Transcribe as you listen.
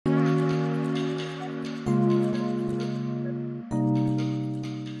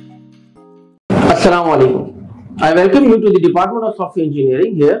Assalamu alaikum. I welcome you to the Department of Software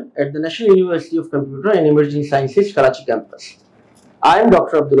Engineering here at the National University of Computer and Emerging Sciences, Karachi campus. I am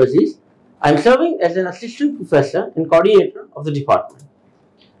Dr. Abdul Aziz. I am serving as an assistant professor and coordinator of the department.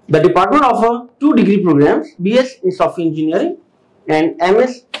 The department offers two degree programs, BS in Software Engineering and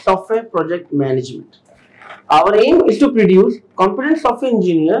MS Software Project Management. Our aim is to produce competent software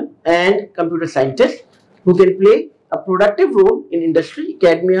engineer and computer scientists who can play a productive role in industry,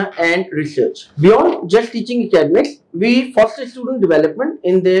 academia and research. Beyond just teaching academics, we foster student development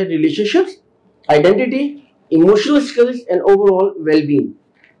in their relationships, identity, emotional skills and overall well-being.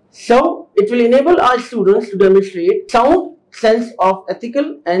 So, it will enable our students to demonstrate sound sense of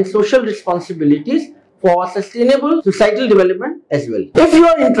ethical and social responsibilities for sustainable societal development as well. If you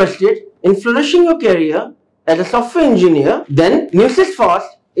are interested in flourishing your career as a software engineer, then NUSYS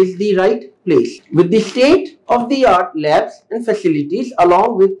FAST is the right place. With the state-of-the-art labs and facilities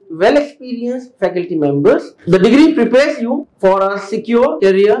along with well-experienced faculty members, the degree prepares you for a secure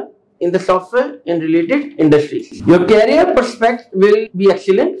career in the software and related industries. Your career prospects will be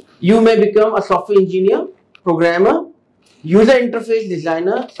excellent. You may become a software engineer, programmer, user interface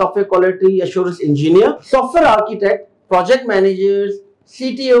designer, software quality assurance engineer, software architect, project managers,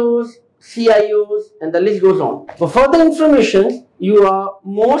 CTOs, CIOs, and the list goes on. For further information, you are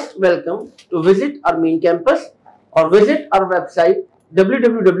most welcome to visit our main campus or visit our website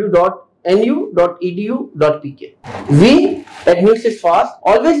www.nu.edu.pk. We at NUSYS FAST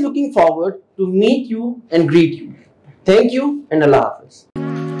always looking forward to meet you and greet you. Thank you and Allah Hafiz.